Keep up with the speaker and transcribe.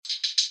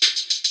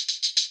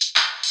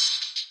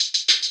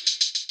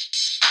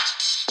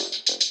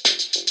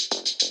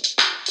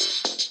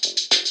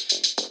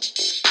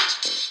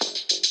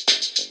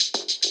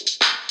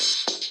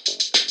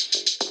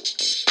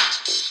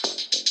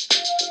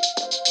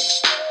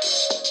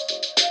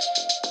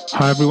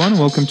Hi everyone,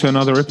 welcome to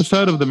another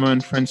episode of the Mo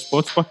and Friends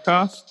Sports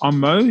Podcast.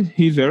 I'm Mo,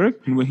 he's Eric,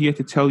 and we're here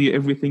to tell you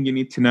everything you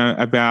need to know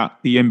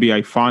about the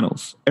NBA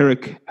Finals.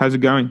 Eric, how's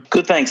it going?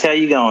 Good, thanks. How are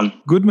you going?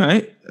 Good,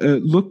 mate.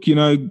 Look,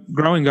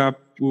 growing up,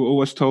 we were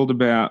always told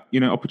about,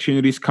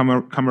 opportunities come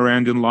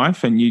around in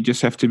life and you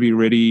just have to be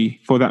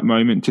ready for that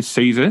moment to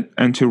seize it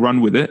and to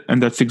run with it.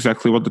 And that's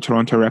exactly what the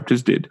Toronto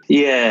Raptors did.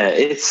 Yeah,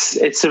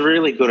 it's a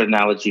really good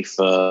analogy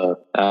for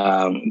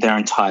their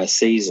entire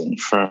season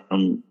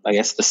from, I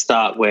guess, the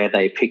start where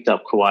they picked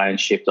up Kawhi and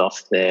shipped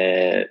off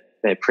their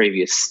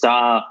previous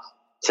star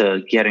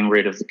to getting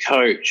rid of the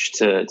coach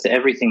to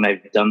everything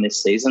they've done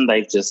this season.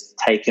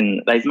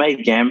 They've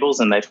made gambles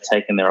and they've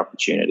taken their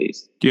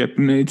opportunities. Yep,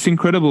 and it's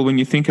incredible when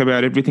you think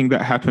about everything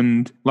that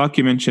happened. Like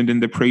you mentioned in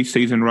the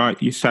preseason, right?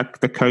 You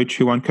sacked the coach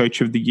who won Coach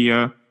of the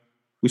Year.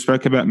 We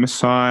spoke about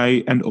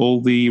Masai and all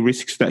the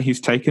risks that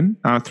he's taken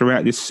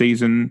throughout this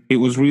season. It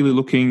was really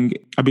looking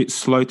a bit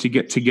slow to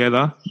get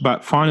together,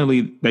 but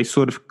finally they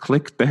sort of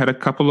clicked. They had a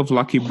couple of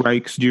lucky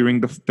breaks during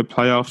the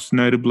playoffs,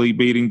 notably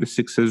beating the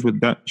Sixers with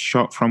that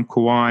shot from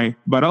Kawhi.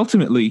 But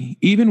ultimately,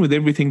 even with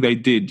everything they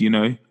did,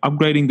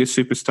 upgrading the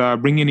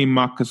superstar, bringing in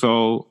Marc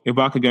Gasol,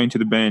 Ibaka going to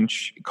the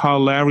bench,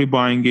 Kyle Lowry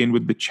buying in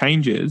with the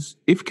changes,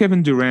 if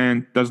Kevin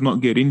Durant does not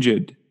get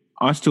injured,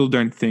 I still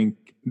don't think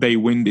they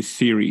win this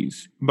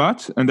series.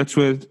 And that's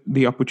where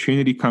the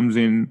opportunity comes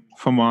in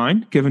for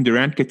mine. Kevin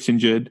Durant gets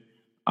injured.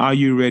 Are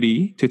you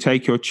ready to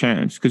take your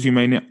chance? Because you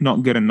may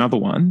not get another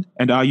one.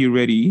 And are you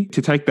ready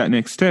to take that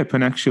next step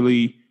and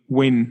actually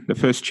win the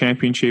first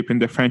championship in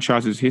the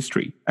franchise's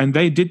history? And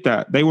they did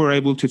that. They were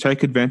able to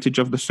take advantage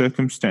of the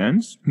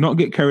circumstance, not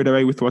get carried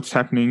away with what's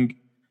happening,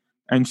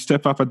 and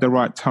step up at the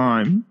right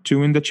time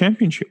to win the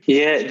championship.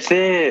 Yeah,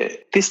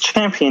 this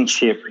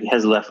championship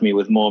has left me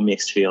with more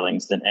mixed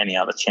feelings than any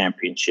other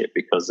championship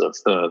because of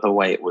the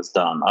way it was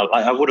done.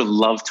 I would have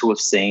loved to have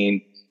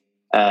seen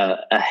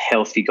a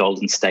healthy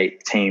Golden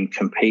State team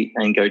compete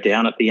and go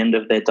down at the end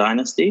of their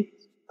dynasty.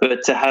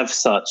 But to have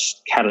such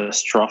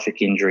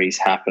catastrophic injuries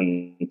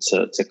happen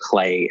to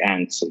Clay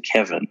and to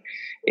Kevin,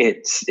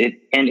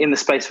 and in the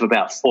space of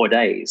about 4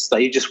 days,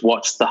 you just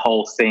watched the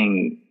whole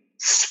thing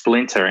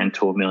splinter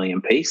into a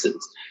million pieces.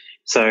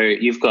 So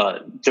you've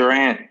got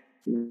Durant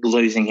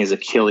losing his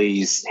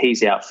Achilles.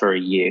 He's out for a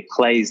year.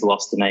 Clay's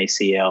lost an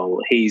ACL.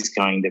 He's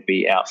going to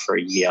be out for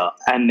a year.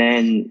 And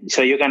then,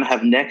 so you're going to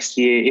have next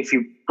year, if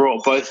you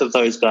brought both of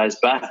those guys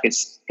back,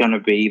 it's going to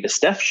be the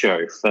Steph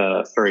show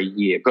for a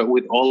year, but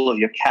with all of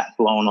your cap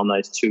blown on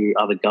those two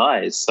other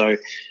guys. So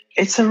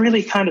it's a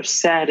really kind of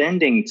sad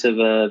ending to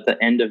the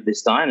end of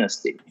this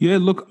dynasty. Yeah,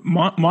 look,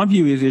 my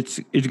view is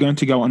it's going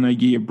to go on a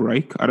year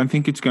break. I don't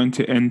think it's going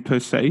to end per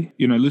se.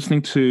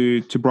 Listening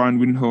to Brian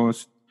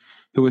Windhorst,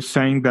 who was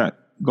saying that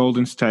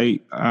Golden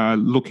State are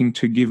looking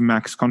to give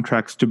max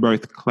contracts to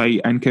both Clay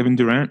and Kevin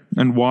Durant.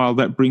 And while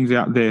that brings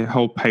out their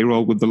whole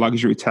payroll with the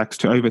luxury tax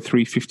to over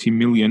 $350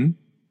 million,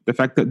 the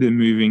fact that they're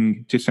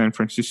moving to San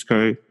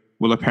Francisco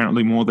will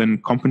apparently more than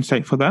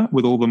compensate for that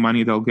with all the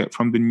money they'll get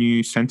from the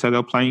new center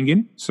they're playing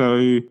in.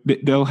 So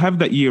they'll have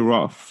that year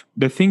off.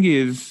 The thing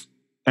is,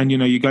 and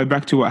you go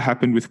back to what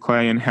happened with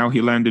Clay and how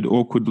he landed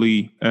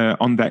awkwardly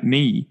on that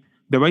knee.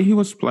 The way he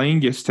was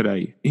playing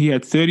yesterday, he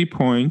had 30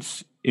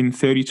 points in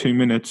 32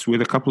 minutes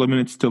with a couple of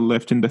minutes still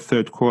left in the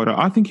third quarter.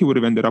 I think he would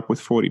have ended up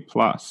with 40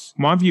 plus.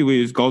 My view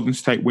is Golden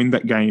State win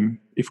that game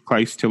if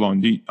Clay's still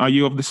on. Are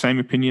you of the same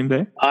opinion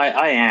there?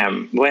 I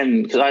am.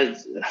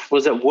 Because I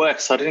was at work,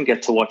 so I didn't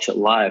get to watch it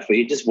live, but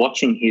you're just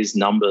watching his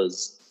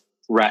numbers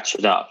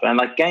ratchet up. And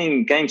like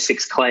game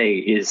 6 Clay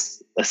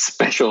is a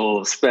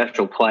special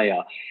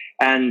player.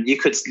 And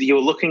you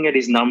were looking at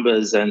his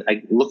numbers and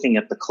looking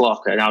at the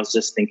clock, and I was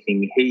just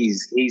thinking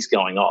he's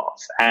going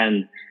off.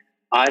 And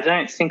I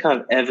don't think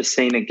I've ever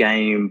seen a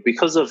game,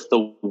 because of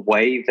the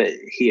way that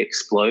he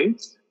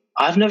explodes,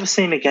 I've never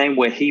seen a game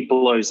where he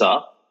blows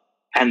up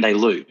and they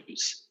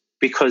lose,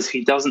 because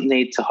he doesn't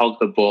need to hog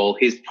the ball.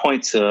 His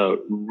points are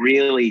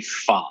really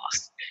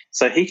fast.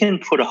 So he can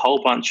put a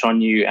whole bunch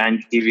on you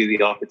and give you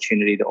the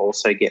opportunity to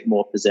also get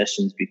more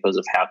possessions because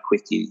of how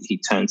quick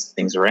he turns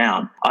things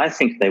around. I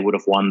think they would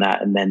have won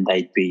that, and then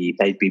they'd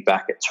be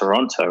back at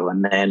Toronto.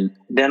 And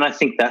then I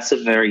think that's a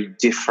very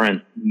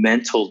different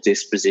mental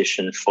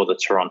disposition for the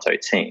Toronto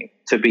team.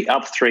 To be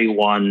up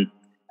 3-1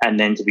 and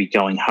then to be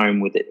going home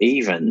with it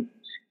even.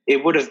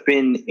 It would have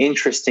been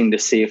interesting to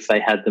see if they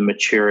had the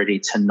maturity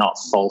to not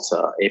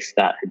falter if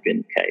that had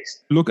been the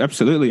case. Look,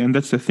 absolutely. And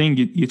that's the thing.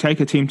 You take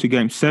a team to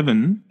game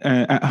 7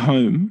 at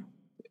home,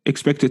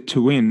 expect it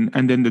to win,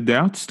 and then the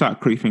doubts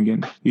start creeping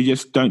in. You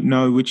just don't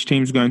know which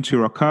team's going to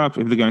rock up,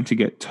 if they're going to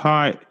get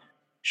tight.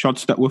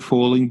 Shots that were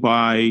falling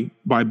by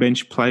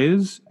bench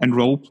players and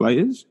role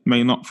players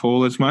may not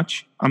fall as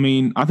much. I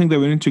mean, I think they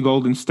went into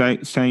Golden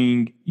State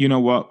saying, you know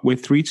what, we're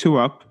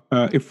 3-2 up.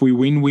 If we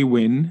win, we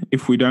win.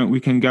 If we don't, we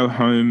can go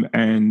home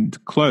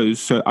and close.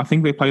 So I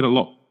think they played a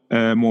lot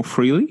more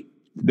freely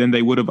than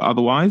they would have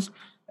otherwise.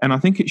 And I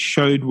think it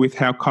showed with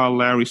how Kyle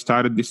Lowry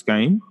started this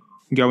game,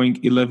 going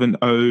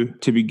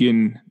 11-0 to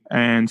begin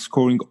and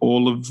scoring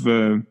all of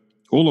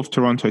all of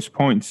Toronto's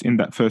points in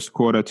that first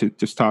quarter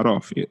to start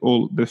off,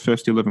 all the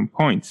first 11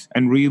 points,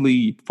 and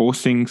really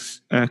forcing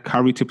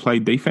Curry to play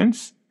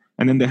defense.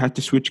 And then they had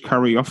to switch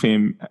Curry off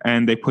him,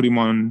 and they put him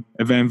on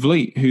Van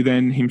Vliet, who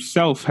then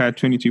himself had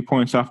 22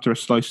 points after a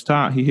slow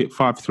start. He hit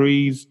 5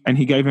 threes, and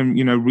he gave him,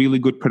 really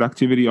good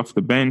productivity off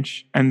the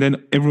bench. And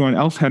then everyone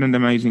else had an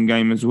amazing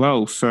game as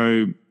well.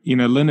 So,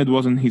 Leonard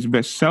wasn't his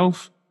best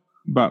self,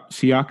 but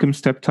Siakam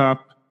stepped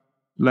up,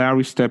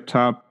 Lowry stepped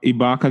up,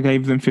 Ibaka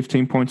gave them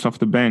 15 points off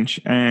the bench.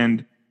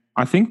 And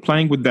I think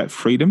playing with that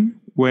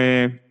freedom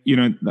where,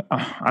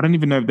 I don't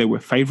even know if they were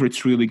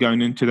favorites really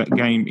going into that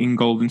game in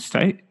Golden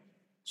State.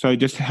 So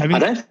just having... I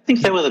don't think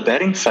they were the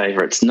betting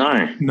favourites,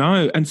 no.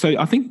 No, and so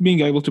I think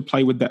being able to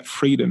play with that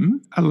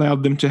freedom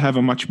allowed them to have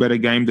a much better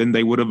game than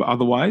they would have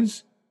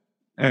otherwise.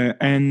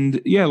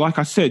 Like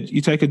I said,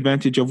 you take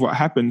advantage of what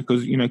happened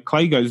because,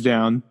 Clay goes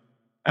down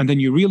and then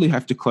you really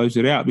have to close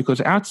it out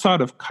because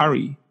outside of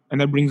Curry, and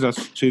that brings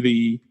us to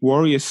the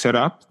Warriors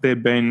setup, their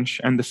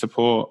bench and the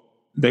support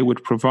they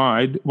would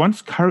provide.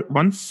 Once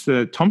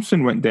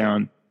Thompson went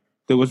down,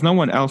 there was no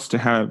one else to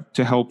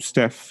help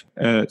Steph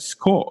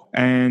score.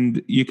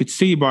 And you could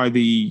see by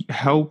the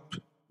help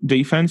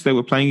defense they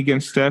were playing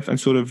against Steph and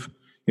sort of,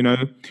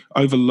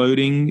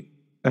 overloading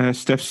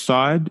Steph's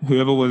side,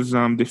 whoever was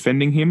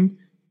defending him,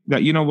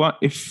 that,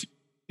 if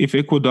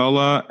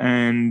Iguodala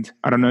and,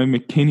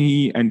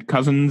 McKinney and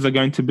Cousins are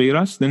going to beat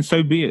us, then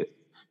so be it.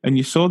 And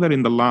you saw that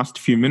in the last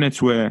few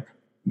minutes where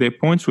their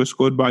points were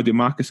scored by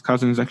DeMarcus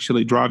Cousins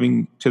actually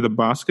driving to the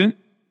basket.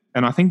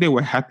 And I think they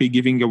were happy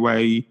giving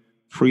away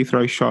free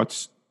throw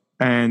shots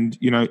and,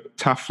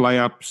 tough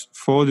layups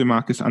for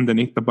DeMarcus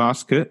underneath the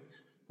basket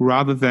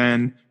rather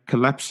than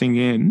collapsing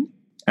in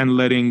and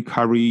letting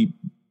Curry,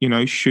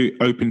 shoot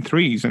open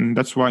threes. And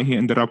that's why he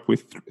ended up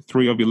with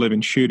 3 of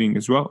 11 shooting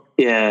as well.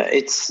 Yeah,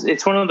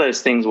 it's one of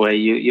those things where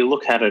you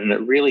look at it and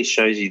it really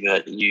shows you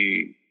that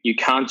you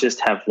can't just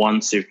have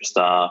one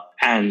superstar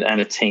and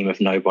a team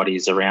of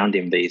nobodies around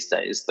him these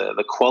days.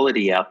 The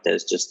quality out there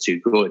is just too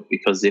good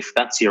because if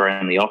that's your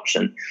only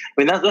option,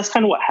 that's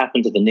kind of what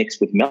happened to the Knicks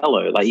with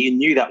Melo. Like you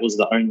knew that was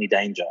the only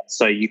danger,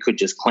 so you could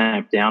just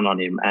clamp down on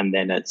him and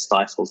then it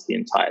stifles the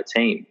entire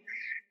team.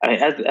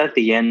 At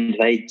the end,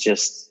 it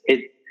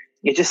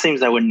just seems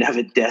they were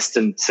never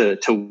destined to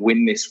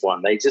win this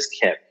one. They just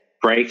kept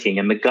breaking,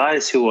 and the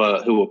guys who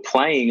were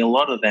playing, a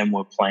lot of them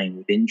were playing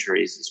with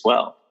injuries as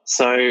well.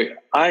 So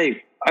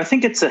I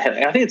think it's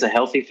a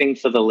healthy thing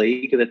for the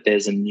league that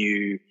there's a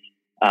new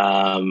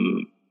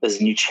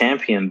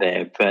champion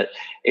there, but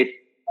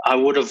I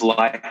would have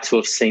liked to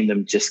have seen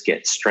them just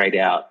get straight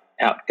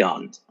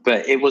outgunned.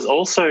 But it was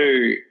also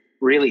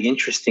really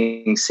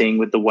interesting seeing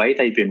with the way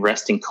they've been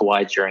resting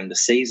Kawhi during the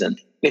season.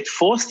 It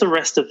forced the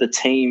rest of the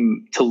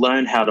team to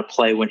learn how to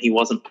play when he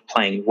wasn't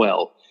playing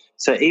well.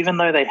 So even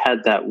though they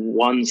had that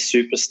one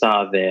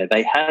superstar there,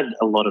 they had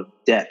a lot of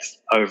depth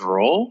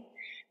overall.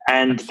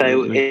 And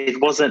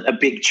it wasn't a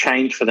big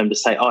change for them to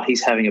say, oh,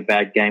 he's having a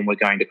bad game, we're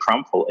going to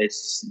crumple. It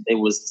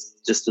was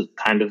just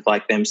kind of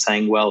like them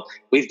saying, well,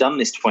 we've done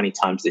this 20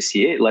 times this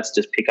year. Let's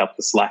just pick up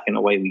the slack and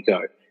away we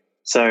go.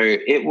 So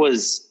it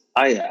was,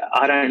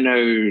 I don't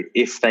know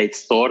if they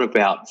thought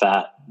about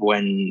that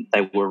when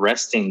they were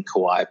resting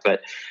Kawhi,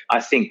 but I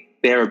think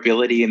their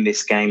ability in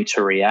this game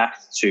to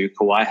react to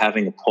Kawhi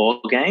having a poor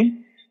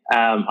game,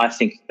 I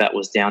think that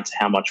was down to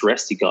how much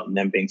rest he got and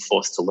them being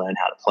forced to learn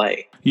how to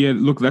play. Yeah,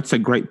 look, that's a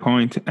great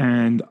point.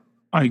 And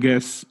I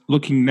guess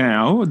looking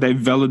now, they've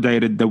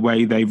validated the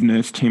way they've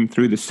nursed him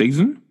through the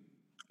season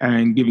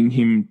and giving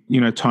him,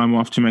 time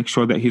off to make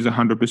sure that he's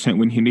 100%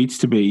 when he needs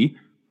to be.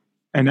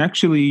 And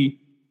actually,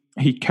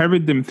 he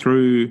carried them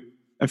through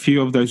a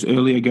few of those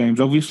earlier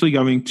games, obviously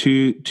going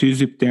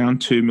 2-0 down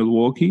to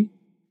Milwaukee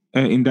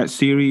in that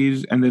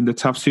series and then the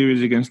tough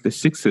series against the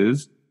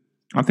Sixers.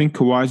 I think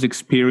Kawhi's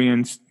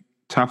experience,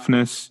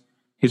 toughness,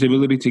 his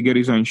ability to get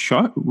his own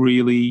shot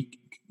really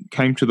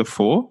came to the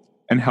fore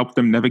and helped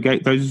them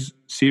navigate those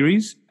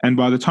series. And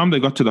by the time they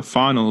got to the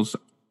finals,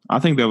 I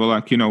think they were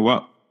like, you know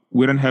what?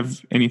 We don't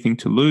have anything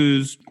to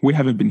lose. We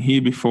haven't been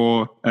here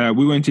before.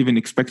 We weren't even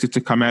expected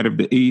to come out of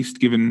the East,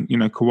 given,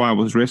 Kawhi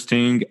was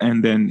resting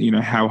and then,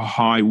 how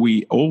high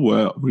we all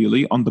were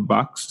really on the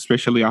Bucks,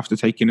 especially after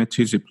taking a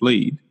 2-0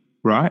 lead,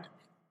 right?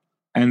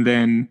 And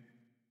then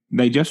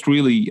they just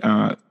really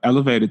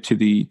elevated to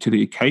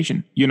the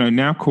occasion.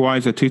 Now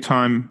Kawhi's a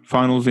 2-time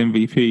Finals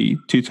MVP,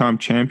 2-time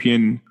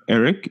champion,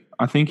 Eric.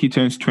 I think he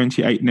turns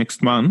 28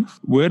 next month.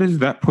 Where does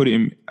that put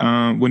him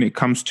when it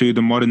comes to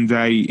the modern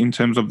day in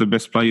terms of the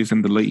best players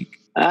in the league?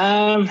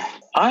 I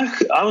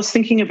was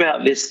thinking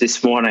about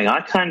this morning.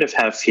 I kind of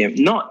have him,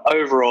 not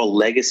overall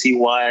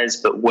legacy-wise,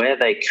 but where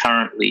they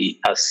currently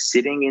are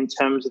sitting in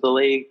terms of the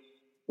league.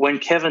 When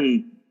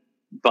Kevin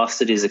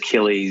busted his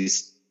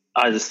Achilles,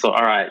 I just thought,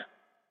 all right,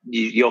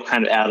 you're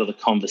kind of out of the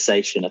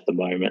conversation at the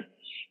moment.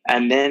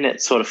 And then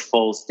it sort of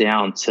falls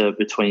down to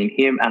between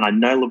him, and I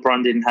know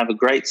LeBron didn't have a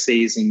great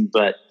season,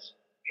 but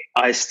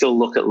I still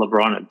look at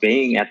LeBron at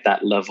being at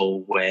that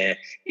level where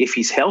if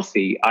he's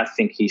healthy, I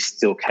think he's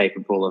still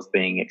capable of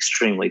being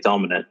extremely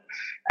dominant.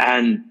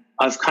 And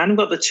I've kind of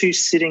got the two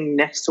sitting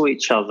next to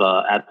each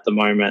other at the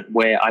moment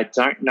where I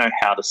don't know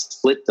how to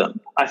split them.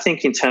 I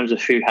think in terms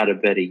of who had a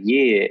better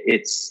year,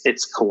 it's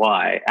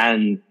Kawhi,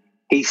 and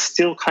he's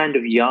still kind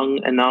of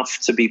young enough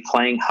to be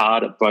playing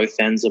hard at both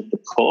ends of the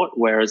court,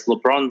 whereas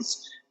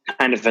LeBron's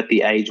kind of at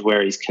the age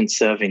where he's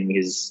conserving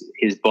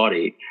his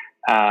body.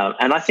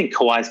 And I think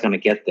Kawhi's going to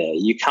get there.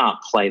 You can't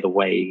play the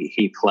way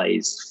he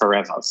plays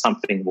forever.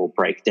 Something will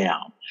break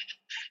down.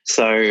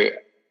 So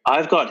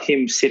I've got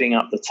him sitting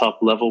up the top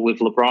level with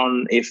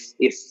LeBron.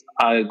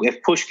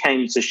 If push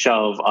came to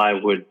shove, I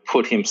would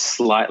put him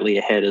slightly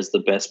ahead as the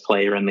best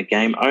player in the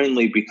game,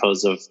 only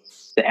because of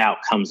the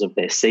outcomes of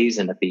their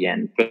season at the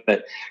end.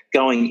 But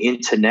going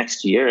into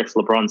next year, if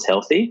LeBron's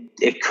healthy,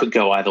 it could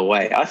go either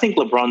way. I think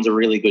LeBron's a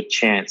really good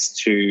chance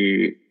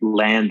to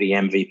land the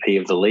MVP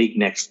of the league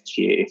next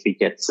year if he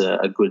gets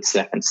a good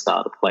second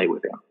star to play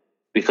with him.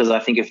 Because I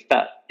think if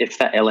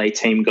that LA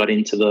team got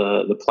into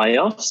the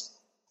playoffs,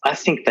 I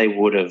think they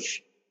would have,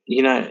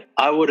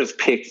 I would have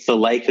picked the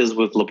Lakers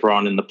with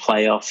LeBron in the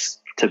playoffs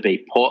to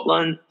beat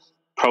Portland.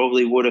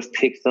 Probably would have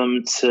picked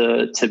them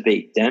to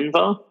beat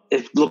Denver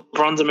if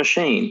LeBron's a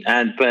machine.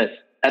 But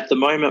at the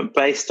moment,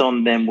 based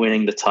on them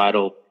winning the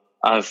title,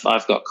 I've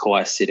got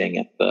Kawhi sitting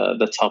at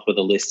the top of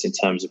the list in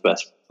terms of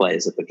best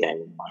players of the game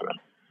at the moment.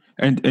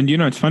 And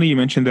it's funny you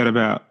mentioned that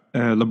about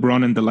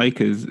LeBron and the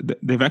Lakers.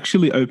 They've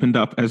actually opened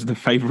up as the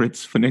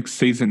favorites for next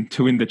season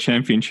to win the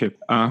championship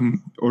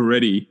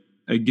already.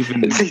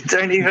 Given they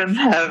don't even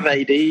have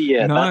AD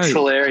yet. No, that's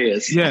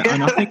hilarious. Yeah,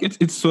 and I think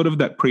it's sort of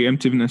that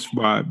preemptiveness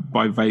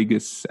by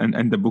Vegas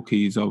and the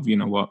bookies of, you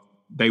know what,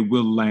 they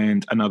will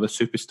land another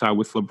superstar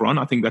with LeBron.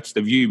 I think that's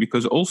the view,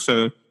 because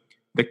also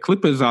the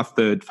Clippers are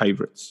third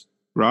favorites,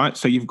 right?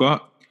 So you've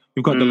got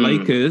the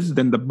Lakers,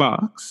 then the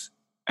Bucks,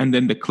 and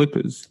then the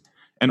Clippers.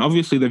 And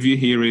obviously the view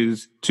here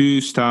is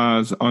two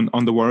stars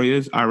on the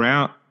Warriors are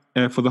out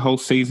for the whole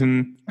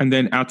season. And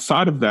then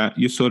outside of that,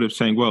 you're sort of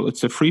saying, well,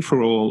 it's a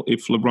free-for-all.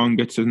 If LeBron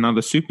gets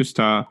another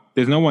superstar,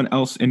 there's no one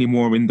else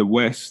anymore in the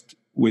West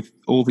with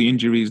all the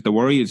injuries the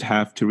Warriors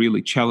have to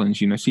really challenge.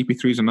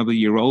 CP3 is another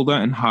year older,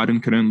 and Harden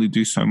can only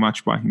do so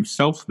much by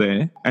himself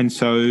there. And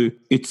so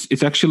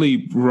it's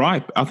actually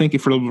ripe. I think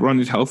if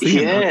LeBron is healthy,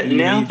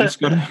 you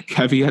just got to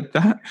caveat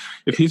that.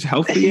 If he's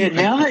healthy. Yeah,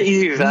 now that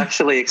you've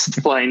actually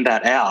explained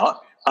that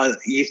out,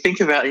 you think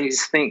about it and you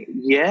just think,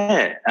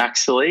 yeah,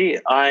 actually,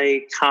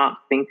 I can't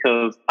think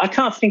of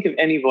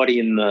anybody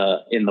in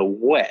the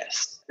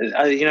West.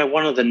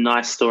 One of the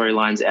nice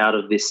storylines out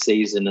of this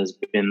season has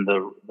been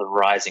the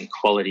rising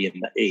quality in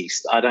the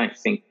East. I don't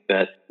think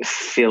that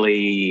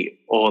Philly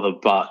or the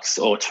Bucks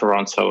or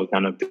Toronto are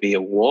going to be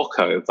a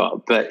walkover.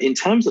 But in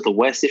terms of the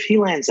West, if he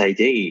lands AD,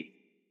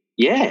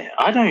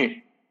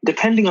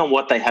 depending on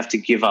what they have to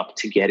give up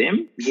to get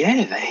him,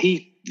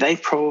 they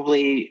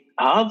probably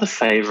are the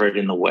favorite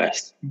in the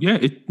West. Yeah,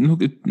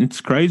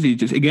 it's crazy.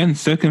 Just again,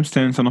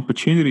 circumstance and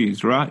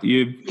opportunities, right?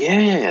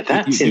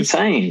 That's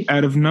insane.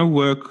 Out of no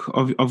work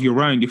of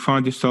your own, you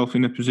find yourself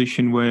in a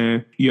position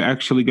where you're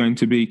actually going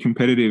to be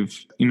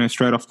competitive,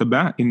 straight off the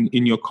bat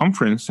in your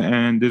conference.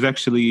 And there's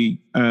actually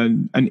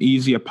an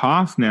easier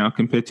path now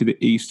compared to the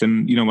East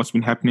and, what's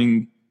been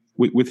happening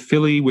with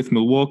Philly, with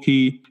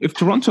Milwaukee. If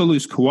Toronto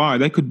lose Kawhi,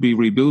 they could be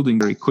rebuilding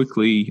very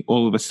quickly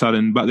all of a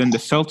sudden, but then the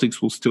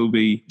Celtics will still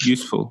be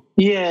useful.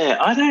 Yeah,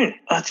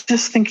 I'm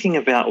just thinking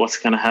about what's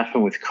going to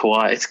happen with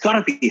Kawhi. It's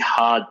got to be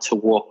hard to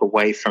walk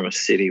away from a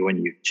city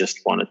when you've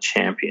just won a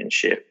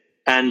championship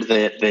and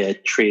they're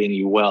treating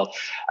you well.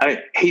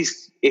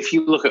 If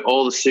you look at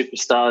all the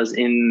superstars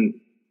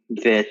in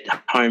their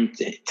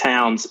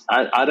hometowns,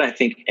 I don't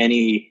think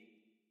any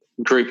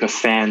group of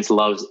fans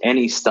loves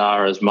any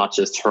star as much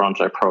as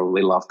Toronto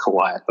probably love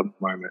Kawhi at the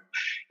moment.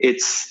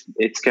 It's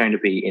going to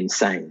be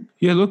insane.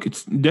 Yeah, look,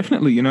 it's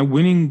definitely,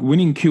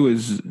 winning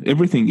cures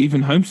everything,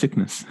 even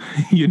homesickness.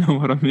 You know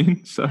what I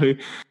mean? So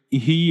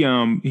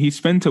he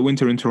spent a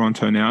winter in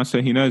Toronto now,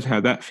 so he knows how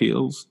that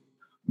feels.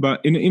 But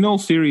in all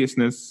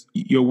seriousness,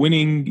 you're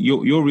winning.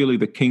 You're really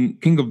the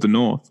king of the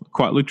North,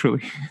 quite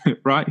literally,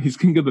 right? He's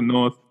king of the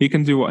North. He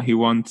can do what he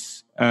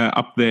wants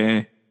up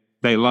there.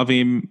 They love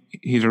him.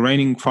 He's a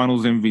reigning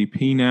finals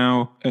MVP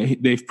now.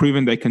 They've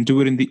proven they can do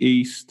it in the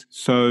East.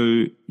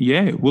 So,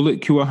 yeah, will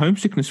it cure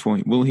homesickness for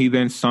him? Will he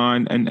then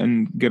sign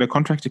and get a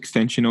contract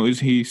extension, or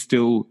is he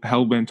still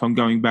hell-bent on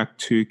going back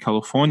to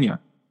California?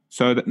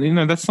 So,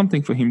 that's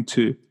something for him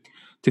to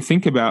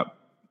think about.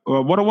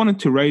 What I wanted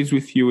to raise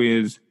with you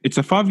is it's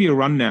a 5-year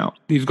run now.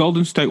 These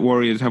Golden State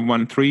Warriors have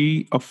won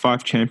 3 of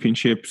 5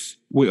 championships.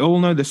 We all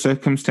know the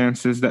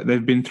circumstances that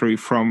they've been through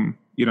from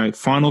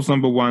finals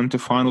number 1 to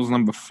finals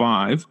number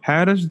 5.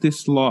 How does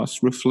this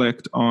loss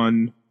reflect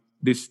on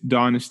this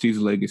dynasty's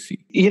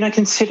legacy?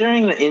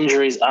 Considering the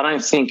injuries, I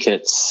don't think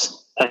it's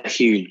a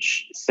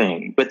huge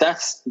thing, but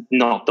that's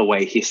not the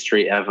way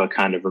history ever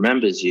kind of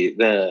remembers you.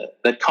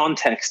 The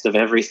context of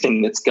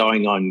everything that's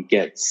going on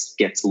gets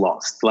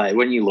lost. Like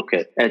when you look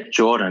at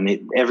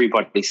Jordan,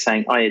 everybody's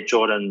saying, oh yeah,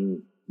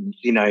 Jordan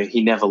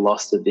he never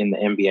lost it in the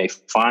NBA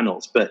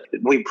finals. But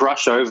we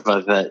brush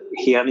over that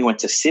he only went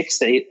to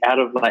 6 out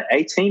of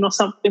 18 or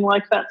something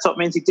like that. So it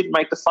means he didn't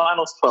make the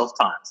finals 12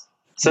 times.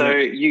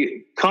 So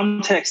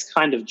context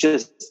kind of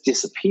just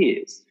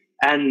disappears.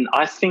 And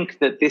I think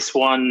that this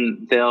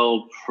one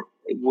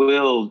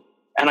will,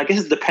 and I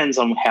guess it depends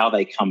on how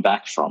they come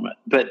back from it.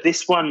 But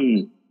this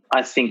one,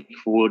 I think,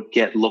 would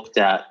get looked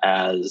at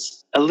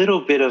as a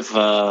little bit of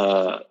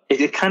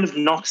it kind of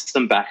knocks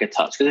them back a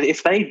touch. Because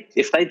if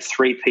they'd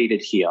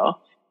three-peated here,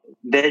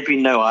 there'd be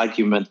no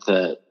argument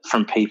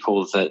from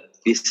people that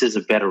this is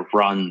a better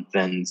run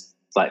than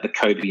the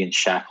Kobe and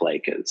Shaq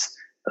Lakers.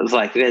 It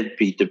was there'd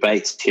be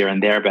debates here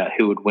and there about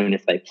who would win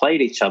if they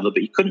played each other,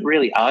 but you couldn't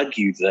really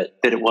argue that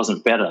it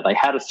wasn't better. They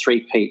had a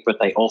three-peat, but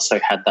they also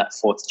had that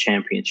 4th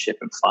championship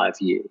in 5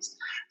 years.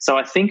 So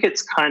I think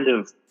it's kind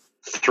of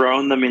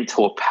thrown them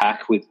into a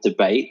pack with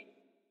debate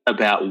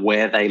about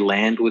where they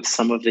land with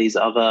some of these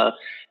other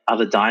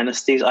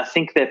dynasties. I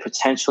think they're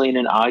potentially in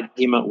an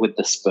argument with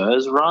the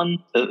Spurs run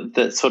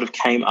that sort of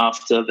came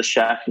after the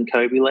Shaq and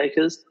Kobe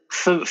Lakers.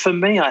 For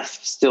me, I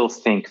still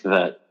think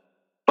that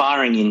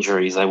barring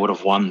injuries, they would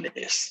have won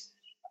this.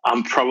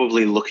 I'm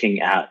probably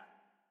looking at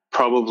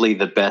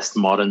the best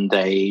modern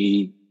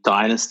day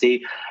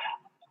dynasty.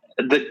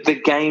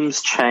 The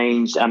game's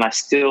changed, and I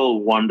still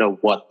wonder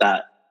what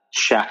that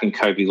Shaq and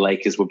Kobe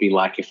Lakers would be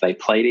like if they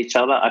played each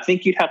other. I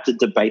think you'd have to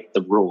debate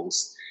the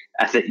rules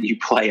that you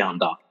play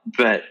under.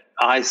 But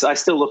I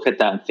still look at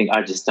that and think,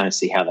 I just don't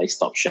see how they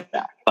stop Shaq.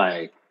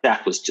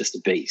 Shaq was just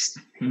a beast.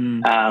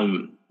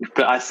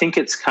 But I think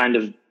it's kind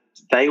of,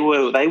 they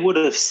would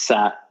have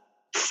sat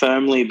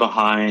firmly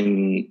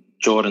behind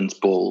Jordan's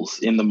Bulls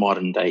in the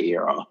modern day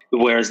era.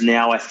 Whereas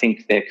now I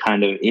think they're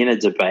kind of in a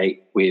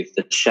debate with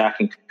the Shaq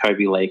and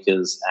Kobe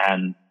Lakers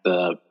and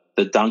the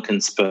Duncan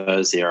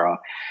Spurs era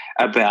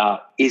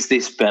about, is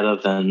this better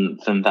than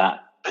that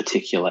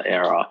particular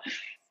era?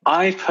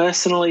 I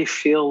personally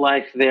feel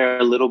like they're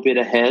a little bit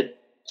ahead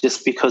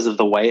just because of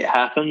the way it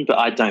happened, but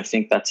I don't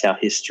think that's how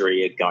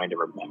history are going to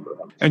remember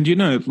them.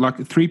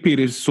 And three-peat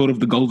is sort of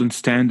the golden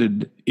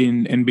standard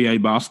in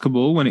NBA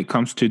basketball when it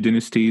comes to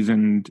dynasties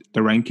and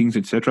the rankings,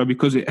 etc.,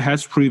 because it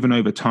has proven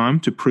over time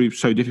to prove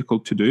so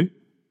difficult to do.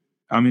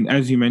 I mean,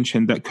 as you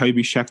mentioned, that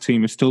Kobe Shaq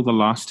team is still the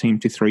last team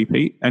to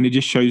three-peat, and it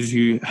just shows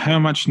you how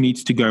much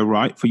needs to go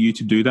right for you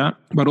to do that.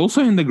 But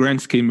also in the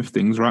grand scheme of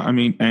things, right? I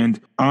mean, and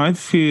I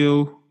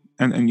feel,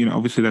 and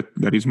obviously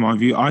that is my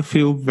view, I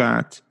feel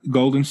that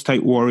Golden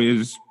State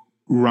Warriors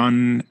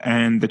run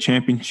and the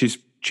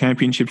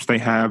championships they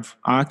have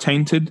are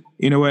tainted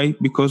in a way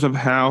because of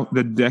how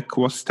the deck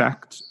was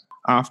stacked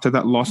after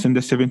that loss in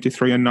the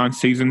 73-9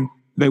 season.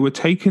 They were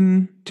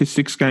taken to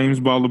 6 games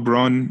by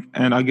LeBron,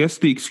 and I guess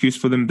the excuse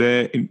for them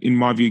there, in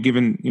my view,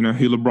 given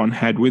who LeBron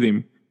had with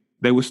him,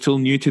 they were still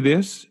new to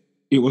this.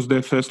 It was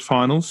their first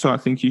finals, so I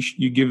think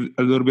you give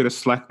a little bit of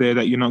slack there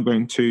that you're not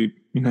going to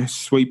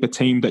sweep a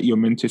team that you're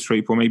meant to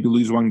sweep, or maybe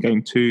lose one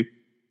game too.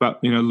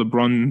 But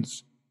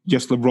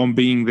LeBron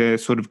being there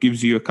sort of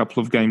gives you a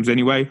couple of games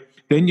anyway.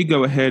 Then you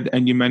go ahead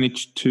and you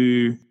manage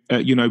to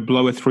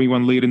blow a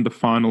 3-1 lead in the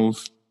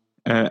finals.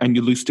 And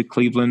you lose to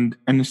Cleveland.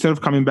 And instead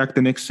of coming back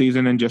the next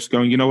season and just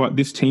going, you know what,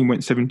 this team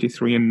went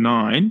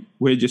 73-9,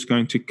 we're just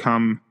going to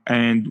come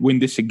and win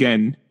this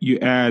again. You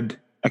add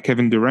a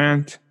Kevin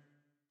Durant,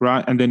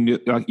 right? And then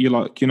you're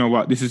like, you know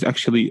what, this is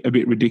actually a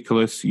bit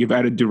ridiculous. You've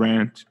added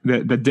Durant.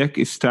 The deck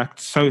is stacked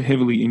so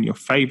heavily in your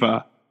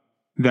favor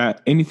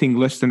that anything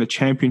less than a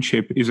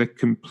championship is a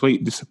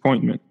complete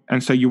disappointment.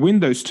 And so you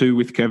win those 2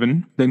 with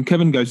Kevin, then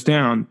Kevin goes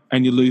down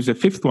and you lose a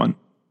 5th one.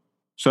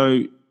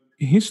 So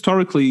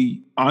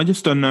historically, I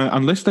just don't know,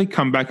 unless they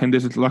come back and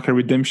there's like a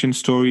redemption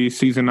story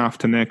season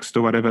after next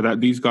or whatever,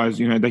 that these guys,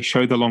 they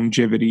show the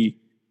longevity,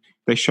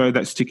 they show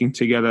that sticking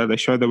together, they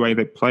show the way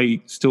they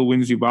play still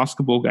wins you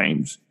basketball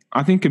games.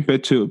 I think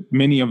compared to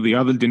many of the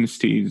other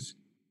dynasties,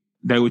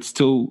 they would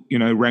still,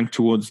 rank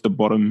towards the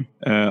bottom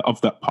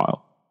of that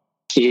pile.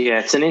 Yeah,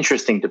 it's an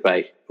interesting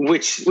debate,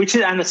 which is,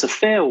 and it's a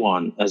fair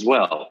one as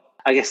well.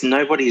 I guess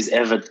nobody's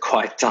ever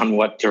quite done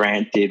what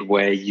Durant did,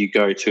 where you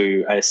go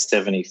to a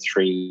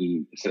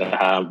 73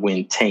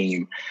 win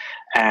team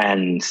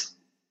and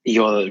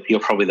you're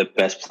probably the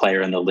best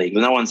player in the league.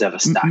 No one's ever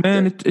stacked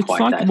it's quite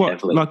like that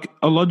heavily. Like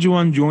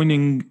Olajuwon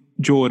joining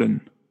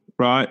Jordan,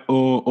 right?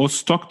 Or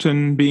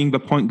Stockton being the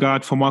point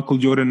guard for Michael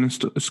Jordan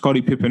and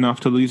Scottie Pippen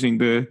after losing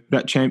the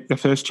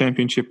first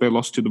championship they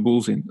lost to the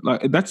Bulls in.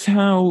 Like, that's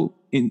how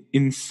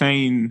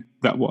insane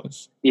that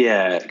was.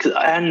 Yeah,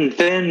 and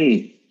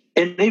then.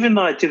 And even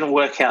though it didn't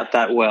work out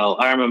that well,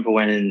 I remember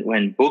when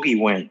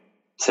Boogie went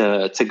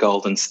to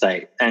Golden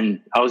State, and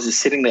I was just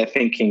sitting there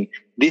thinking,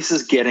 this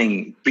is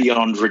getting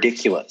beyond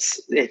ridiculous.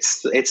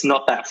 It's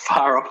not that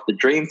far off the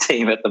dream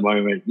team at the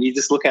moment. You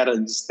just look at it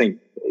and just think,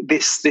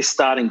 this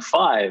starting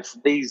 5,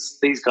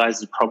 these guys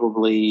would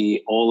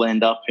probably all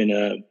end up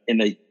in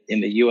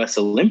in the US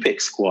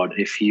Olympic squad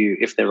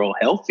if they're all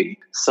healthy.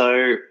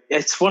 So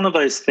it's one of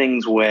those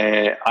things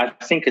where I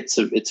think it's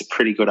a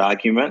pretty good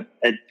argument.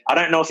 I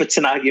don't know if it's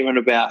an argument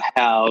about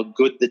how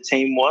good the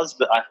team was,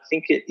 but I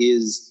think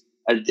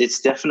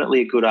it's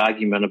definitely a good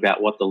argument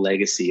about what the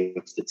legacy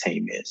of the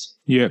team is.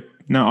 Yeah,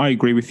 no, I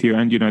agree with you.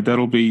 And,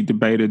 that'll be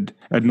debated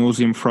ad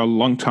nauseum for a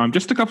long time.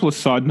 Just a couple of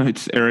side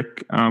notes,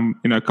 Eric.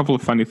 A couple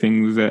of funny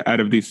things out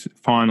of these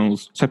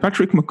finals. So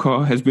Patrick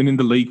McCaw has been in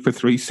the league for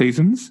 3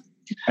 seasons.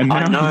 And now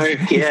I know,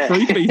 he's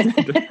 3 seasons.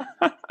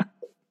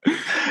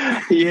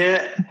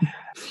 Yeah.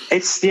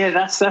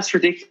 That's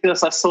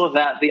ridiculous. I saw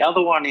that. The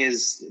other one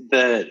is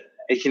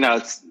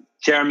it's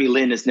Jeremy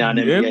Lin is now an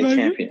NBA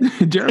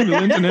champion. Jeremy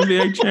Lin's an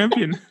NBA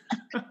champion.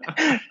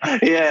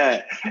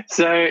 Yeah.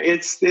 So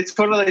it's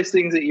one of those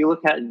things that you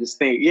look at and just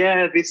think,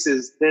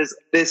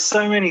 there's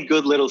so many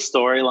good little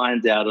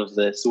storylines out of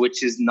this,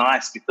 which is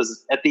nice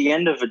because at the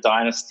end of a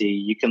dynasty,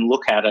 you can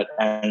look at it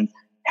and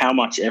how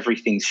much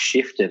everything's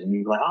shifted and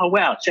you're like, oh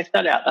wow, check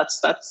that out.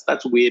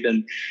 That's weird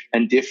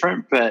and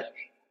different. But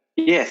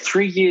yeah,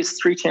 3 years,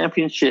 3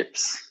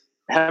 championships.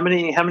 How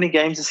many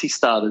games has he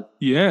started?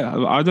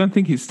 Yeah, I don't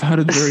think he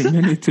started very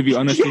many, to be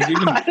honest. I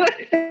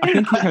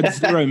think he had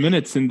 0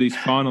 minutes in these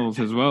finals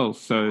as well.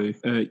 So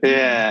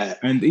yeah,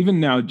 and even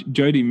now,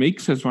 Jody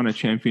Meeks has won a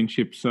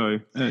championship. So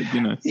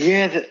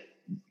Yeah,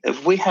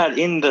 we had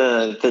in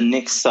the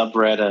Knicks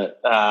subreddit,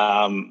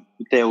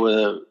 there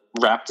were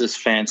Raptors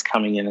fans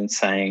coming in and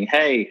saying,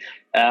 "Hey,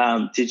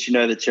 did you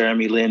know that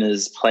Jeremy Lin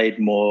has played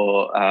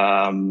more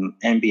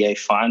NBA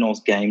Finals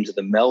games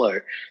than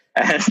Melo?"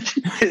 And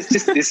there's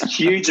just this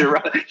huge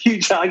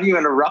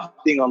argument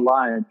erupting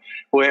online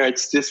where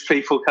it's just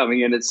people coming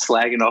in and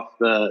slagging off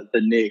the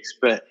Knicks.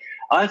 But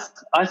I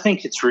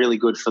think it's really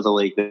good for the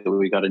league that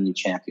we got a new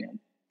champion.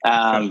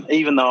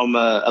 Even though I'm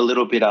a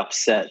little bit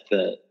upset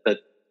that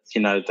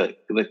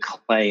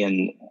Clay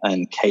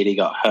and Katie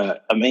got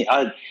hurt. I mean,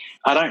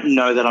 I don't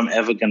know that I'm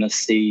ever going to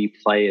see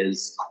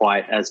players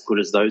quite as good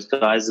as those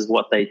guys as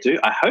what they do.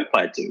 I hope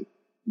I do.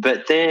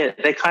 But they're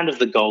kind of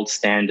the gold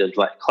standard,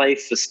 like Clay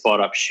for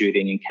spot-up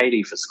shooting and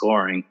KD for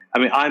scoring. I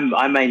mean,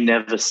 I may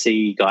never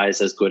see guys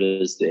as good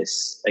as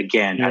this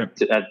again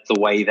at the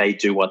way they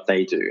do what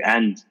they do.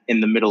 And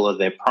in the middle of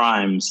their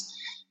primes,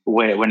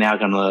 we're now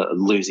going to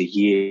lose a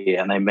year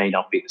and they may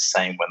not be the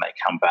same when they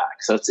come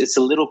back. So it's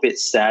a little bit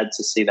sad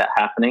to see that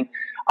happening.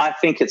 I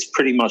think it's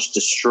pretty much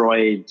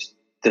destroyed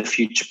the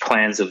future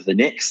plans of the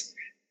Knicks.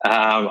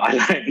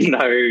 I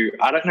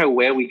don't know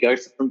where we go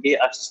from here.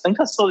 I think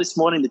I saw this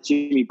morning that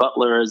Jimmy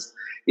Butler is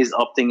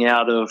opting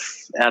out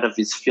of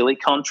his Philly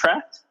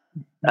contract,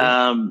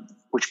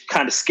 which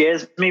kind of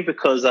scares me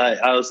because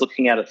I was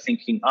looking at it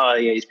thinking, oh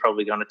yeah, he's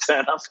probably going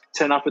to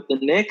turn up at the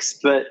Knicks.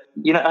 But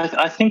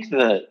I think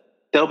that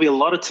there'll be a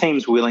lot of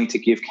teams willing to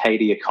give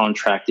KD a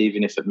contract,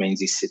 even if it means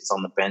he sits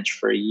on the bench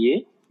for a year.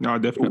 No,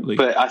 definitely.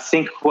 But I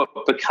think what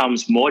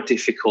becomes more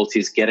difficult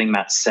is getting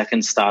that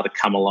second star to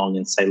come along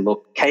and say,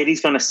 look,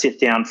 Katie's going to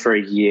sit down for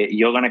a year.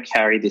 You're going to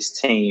carry this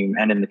team.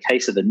 And in the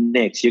case of the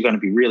Knicks, you're going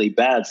to be really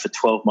bad for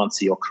 12 months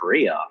of your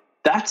career.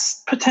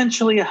 That's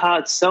potentially a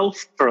hard sell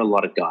for a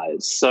lot of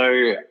guys.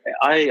 So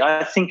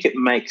I think it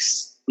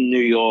makes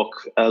New York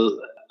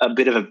a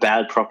bit of a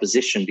bad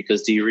proposition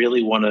because do you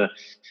really want to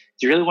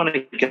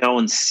go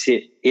and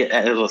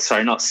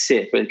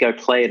go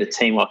play at a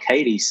team while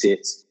Katie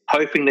sits,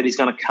 hoping that he's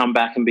going to come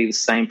back and be the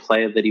same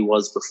player that he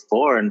was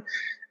before? And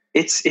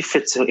if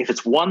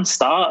it's one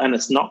star and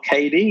it's not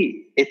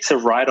KD, it's a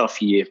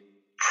write-off year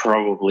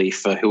probably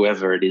for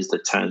whoever it is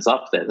that turns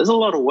up there. There's a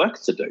lot of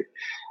work to do.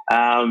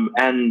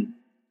 And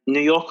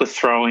New York are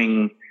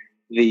throwing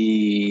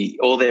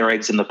all their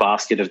eggs in the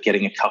basket of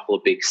getting a couple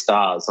of big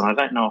stars, and I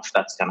don't know if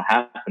that's going to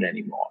happen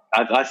anymore.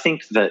 I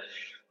think that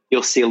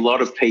you'll see a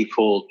lot of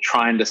people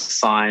trying to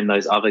sign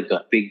those other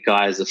big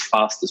guys as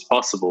fast as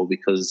possible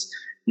because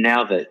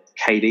now that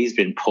KD's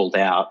been pulled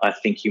out, I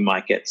think you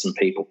might get some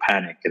people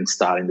panic and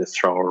starting to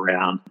throw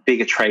around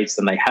bigger trades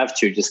than they have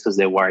to just because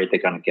they're worried they're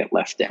going to get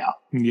left out.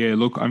 Yeah,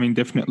 look, I mean,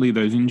 definitely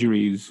those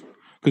injuries.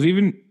 Because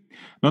even,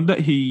 not that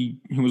he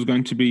was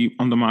going to be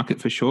on the market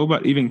for sure,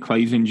 but even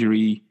Clay's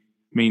injury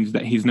means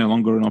that he's no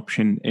longer an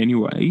option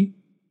anyway.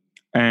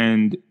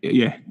 And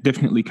yeah,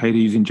 definitely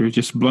KD's injury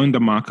just blown the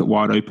market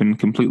wide open,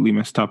 completely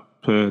messed up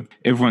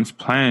everyone's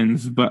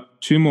plans.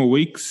 But 2 more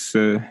weeks,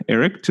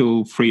 Eric,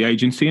 till free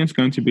agency, and it's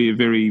going to be a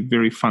very,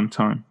 very fun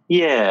time.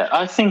 Yeah,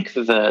 I think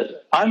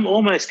that I'm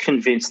almost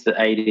convinced that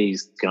AD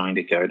is going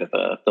to go to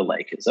the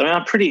Lakers. I mean,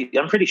 I'm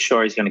pretty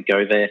sure he's going to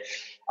go there.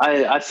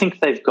 I think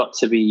they've got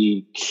to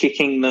be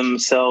kicking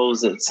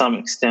themselves at some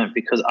extent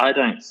because I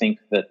don't think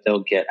that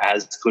they'll get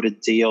as good a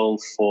deal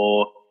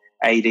for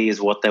AD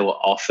as what they were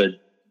offered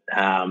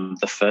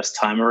the first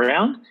time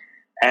around,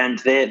 and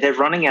they're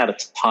running out of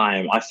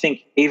time. I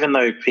think even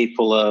though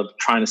people are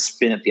trying to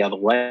spin it the other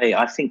way,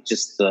 I think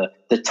just the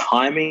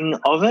timing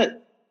of it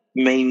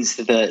means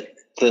that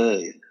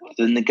the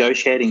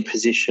negotiating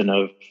position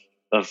of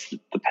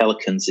the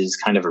Pelicans is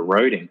kind of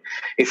eroding.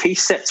 If he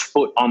sets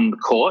foot on the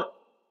court,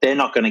 they're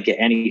not going to get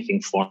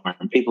anything for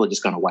him. People are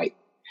just going to wait.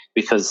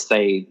 because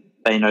they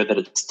know that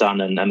it's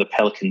done and the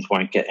Pelicans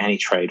won't get any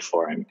trade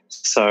for him.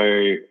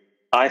 So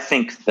I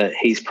think that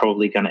he's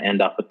probably going to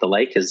end up at the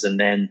Lakers. And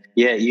then,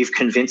 yeah, you've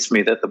convinced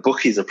me that the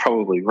bookies are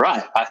probably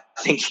right. I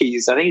think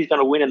he's going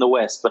to win in the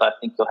West, but I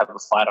think he'll have a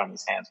fight on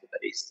his hands with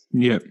the East.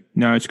 Yeah,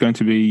 no, it's going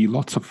to be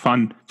lots of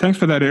fun. Thanks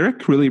for that,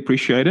 Eric. Really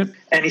appreciate it.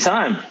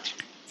 Anytime.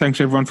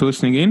 Thanks, everyone, for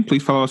listening in.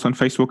 Please follow us on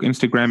Facebook,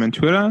 Instagram, and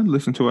Twitter.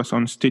 Listen to us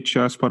on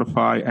Stitcher,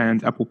 Spotify,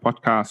 and Apple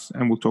Podcasts,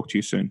 and we'll talk to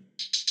you soon.